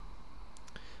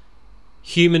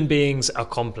Human beings are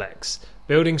complex.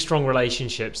 Building strong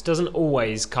relationships doesn't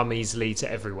always come easily to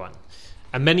everyone.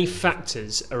 And many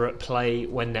factors are at play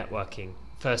when networking.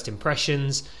 First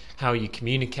impressions, how you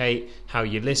communicate, how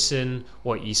you listen,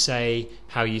 what you say,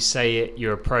 how you say it,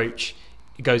 your approach.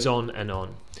 It goes on and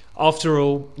on. After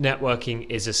all, networking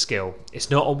is a skill.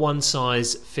 It's not a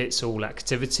one-size-fits-all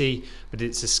activity, but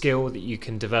it's a skill that you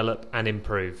can develop and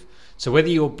improve. So whether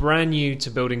you're brand new to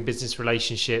building business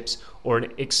relationships or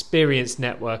an experienced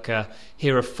networker,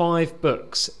 here are 5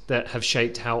 books that have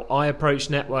shaped how I approach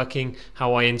networking,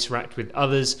 how I interact with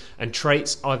others, and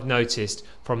traits I've noticed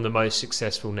from the most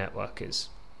successful networkers.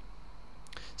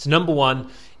 So number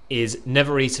 1 is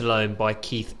Never Eat Alone by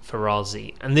Keith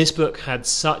Ferrazzi. And this book had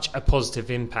such a positive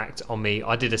impact on me,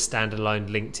 I did a standalone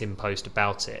LinkedIn post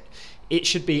about it. It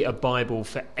should be a Bible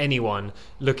for anyone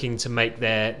looking to make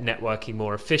their networking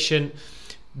more efficient,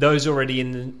 those already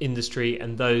in the industry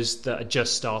and those that are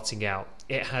just starting out.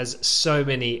 It has so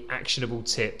many actionable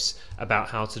tips about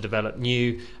how to develop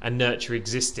new and nurture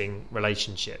existing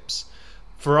relationships.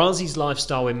 Ferrazzi's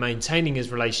lifestyle in maintaining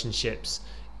his relationships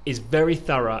is very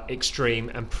thorough, extreme,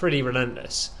 and pretty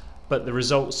relentless, but the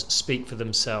results speak for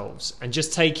themselves. And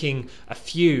just taking a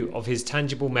few of his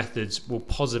tangible methods will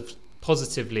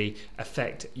positively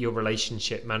affect your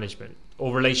relationship management,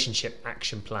 or relationship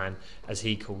action plan, as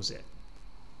he calls it.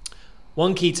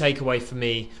 One key takeaway for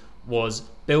me was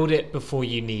build it before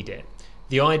you need it.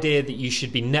 The idea that you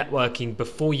should be networking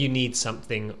before you need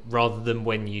something rather than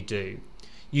when you do.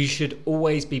 You should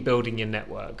always be building your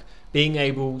network, being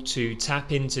able to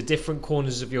tap into different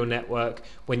corners of your network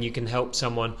when you can help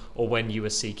someone or when you are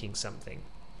seeking something.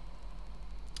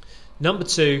 Number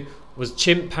 2 was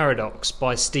Chimp Paradox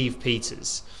by Steve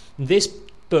Peters. This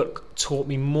book taught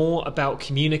me more about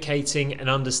communicating and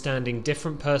understanding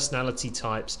different personality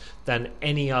types than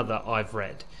any other I've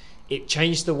read. It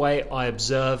changed the way I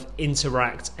observe,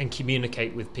 interact, and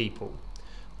communicate with people.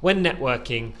 When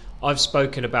networking, I've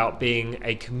spoken about being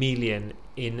a chameleon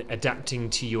in adapting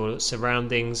to your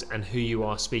surroundings and who you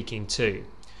are speaking to.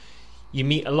 You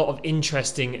meet a lot of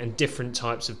interesting and different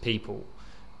types of people.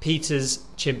 Peters'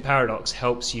 Chimp Paradox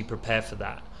helps you prepare for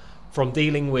that. From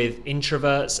dealing with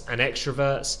introverts and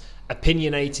extroverts,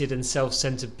 opinionated and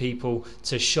self-centered people,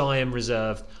 to shy and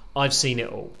reserved, I've seen it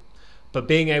all. But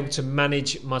being able to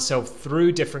manage myself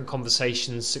through different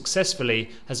conversations successfully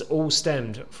has all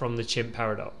stemmed from the Chimp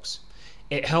Paradox.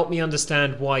 It helped me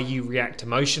understand why you react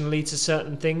emotionally to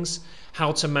certain things,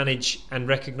 how to manage and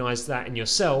recognize that in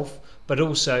yourself, but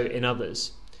also in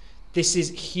others. This is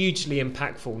hugely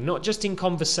impactful, not just in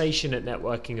conversation at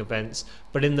networking events,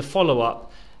 but in the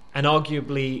follow-up and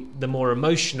arguably the more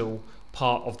emotional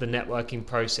part of the networking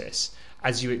process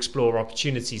as you explore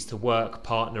opportunities to work,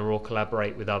 partner, or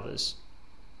collaborate with others.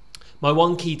 My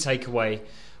one key takeaway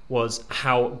was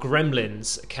how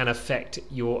gremlins can affect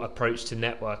your approach to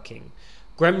networking.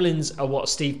 Gremlins are what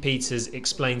Steve Peters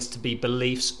explains to be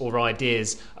beliefs or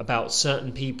ideas about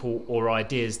certain people or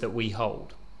ideas that we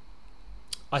hold.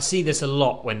 I see this a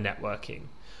lot when networking,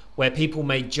 where people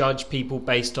may judge people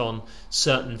based on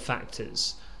certain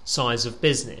factors, size of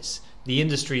business, the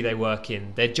industry they work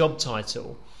in, their job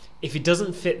title. If it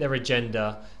doesn't fit their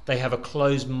agenda, they have a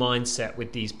closed mindset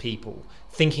with these people,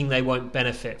 thinking they won't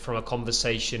benefit from a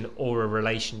conversation or a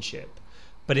relationship.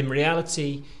 But in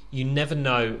reality, you never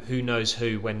know who knows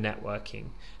who when networking,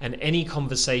 and any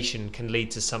conversation can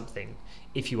lead to something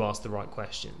if you ask the right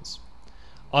questions.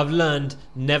 I've learned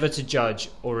never to judge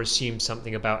or assume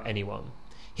something about anyone.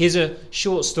 Here's a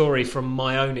short story from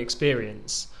my own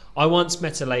experience. I once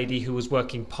met a lady who was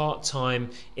working part-time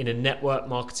in a network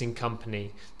marketing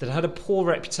company that had a poor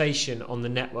reputation on the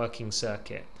networking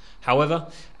circuit. However,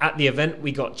 at the event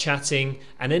we got chatting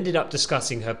and ended up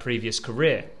discussing her previous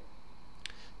career.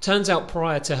 Turns out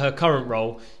prior to her current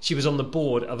role, she was on the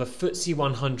board of a FTSE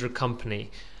 100 company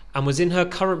and was in her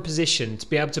current position to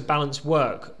be able to balance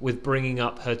work with bringing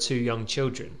up her 2 young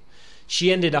children.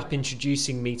 She ended up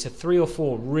introducing me to 3 or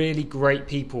 4 really great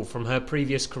people from her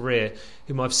previous career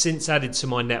whom I've since added to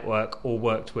my network or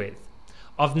worked with.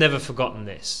 I've never forgotten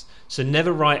this, so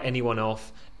never write anyone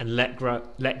off and let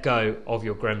go of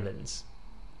your gremlins.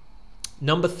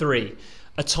 Number 3,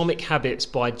 Atomic Habits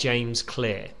by James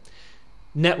Clear.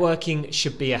 Networking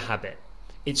should be a habit.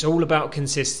 It's all about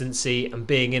consistency and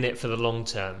being in it for the long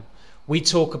term. We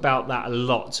talk about that a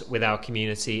lot with our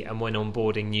community and when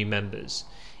onboarding new members.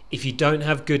 If you don't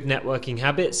have good networking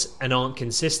habits and aren't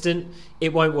consistent,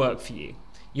 it won't work for you.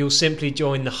 You'll simply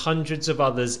join the hundreds of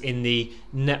others in the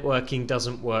networking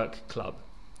doesn't work club.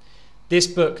 This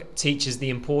book teaches the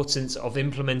importance of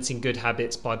implementing good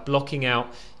habits by blocking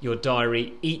out your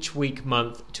diary each week,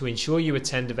 month to ensure you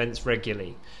attend events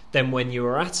regularly. Then when you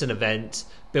are at an event,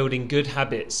 building good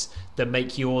habits that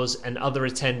make yours and other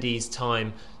attendees'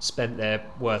 time spent there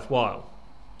worthwhile.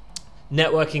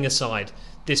 Networking aside,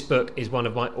 this book is one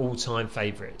of my all-time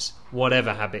favourites,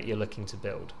 whatever habit you're looking to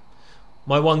build.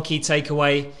 My one key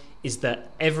takeaway is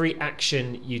that every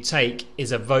action you take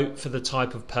is a vote for the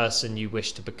type of person you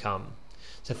wish to become.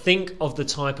 So think of the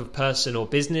type of person or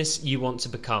business you want to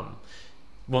become.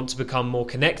 Want to become more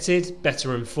connected,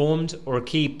 better informed, or a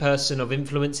key person of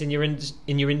influence in your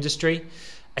industry?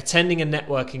 Attending a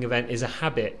networking event is a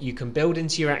habit you can build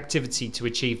into your activity to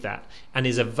achieve that, and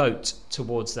is a vote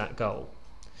towards that goal.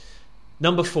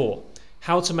 Number 4,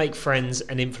 How to Make Friends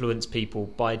and Influence People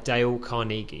by Dale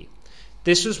Carnegie.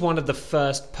 This was one of the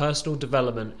first personal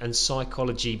development and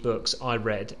psychology books I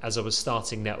read as I was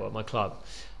starting Network My Club.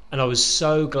 And I was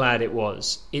so glad it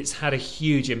was. It's had a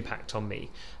huge impact on me.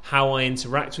 How I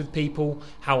interact with people,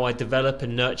 how I develop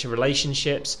and nurture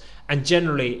relationships, and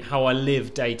generally how I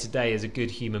live day to day as a good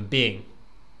human being.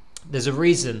 There's a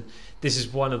reason this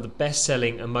is one of the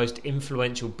best-selling and most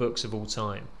influential books of all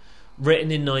time.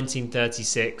 Written in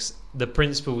 1936, the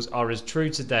principles are as true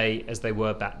today as they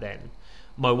were back then.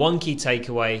 My one key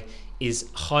takeaway is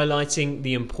highlighting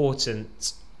the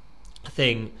important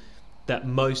thing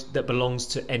that belongs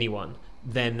to anyone,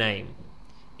 their name.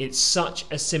 It's such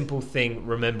a simple thing,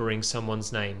 remembering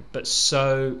someone's name, but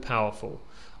so powerful.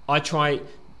 I try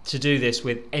to do this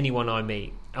with anyone I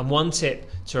meet, and one tip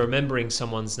to remembering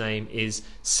someone's name is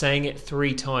saying it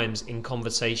 3 times in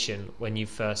conversation when you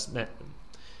first met them.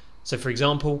 So for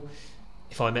example,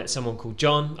 if I met someone called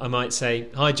John, I might say,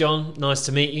 "Hi John, nice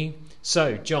to meet you.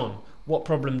 So John, what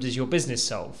problem does your business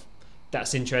solve?"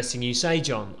 "That's interesting you say,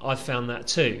 John. I've found that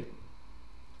too."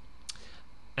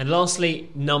 And lastly,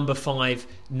 number 5,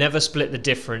 Never Split the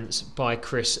Difference by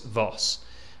Chris Voss.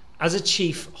 As a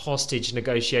chief hostage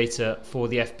negotiator for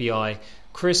the FBI,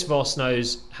 Chris Voss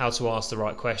knows how to ask the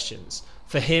right questions.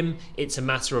 For him, it's a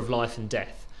matter of life and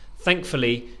death.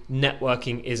 Thankfully,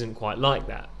 networking isn't quite like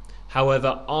that.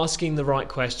 However, asking the right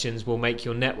questions will make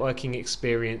your networking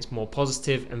experience more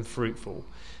positive and fruitful.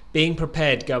 Being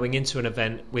prepared going into an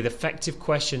event with effective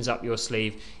questions up your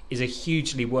sleeve is a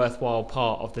hugely worthwhile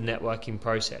part of the networking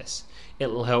process. It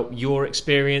will help your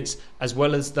experience as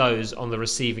well as those on the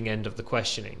receiving end of the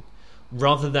questioning.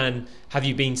 Rather than, "Have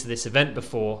you been to this event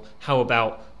before?" how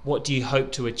about, "What do you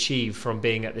hope to achieve from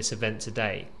being at this event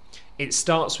today?" It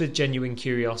starts with genuine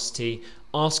curiosity,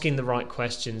 asking the right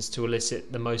questions to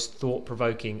elicit the most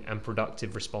thought-provoking and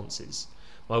productive responses.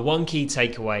 My one key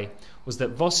takeaway was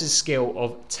that Voss's skill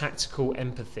of tactical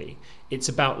empathy, it's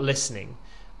about listening,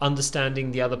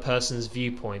 understanding the other person's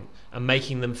viewpoint and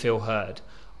making them feel heard.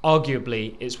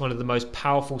 Arguably, it's one of the most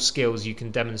powerful skills you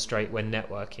can demonstrate when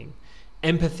networking.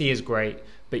 Empathy is great,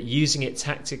 but using it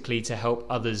tactically to help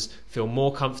others feel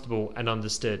more comfortable and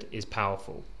understood is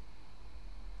powerful.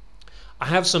 I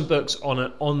have some books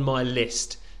on my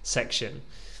list section.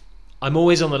 I'm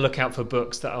always on the lookout for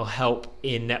books that will help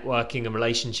in networking and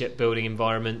relationship building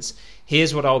environments.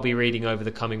 Here's what I'll be reading over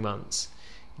the coming months.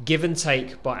 Give and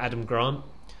Take by Adam Grant.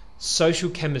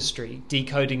 Social Chemistry,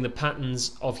 Decoding the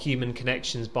Patterns of Human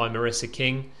Connections by Marissa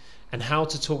King. And How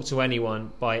to Talk to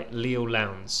Anyone by Leo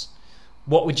Lowndes.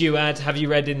 What would you add? Have you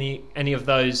read any of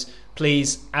those?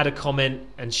 Please add a comment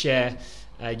and share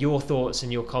your thoughts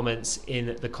and your comments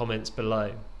in the comments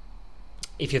below.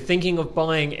 If you're thinking of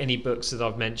buying any books that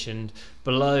I've mentioned,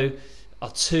 below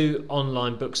are 2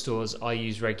 online bookstores I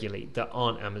use regularly that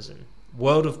aren't Amazon: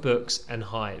 World of Books and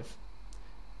Hive.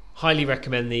 Highly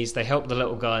recommend these. They help the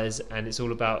little guys, and it's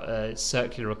all about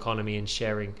circular economy and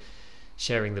sharing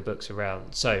the books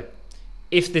around. So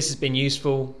if this has been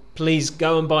useful, please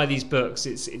go and buy these books.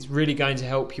 It's really going to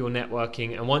help your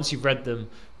networking, and once you've read them,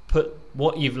 put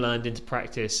what you've learned into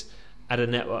practice at a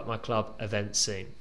Network My Club event soon.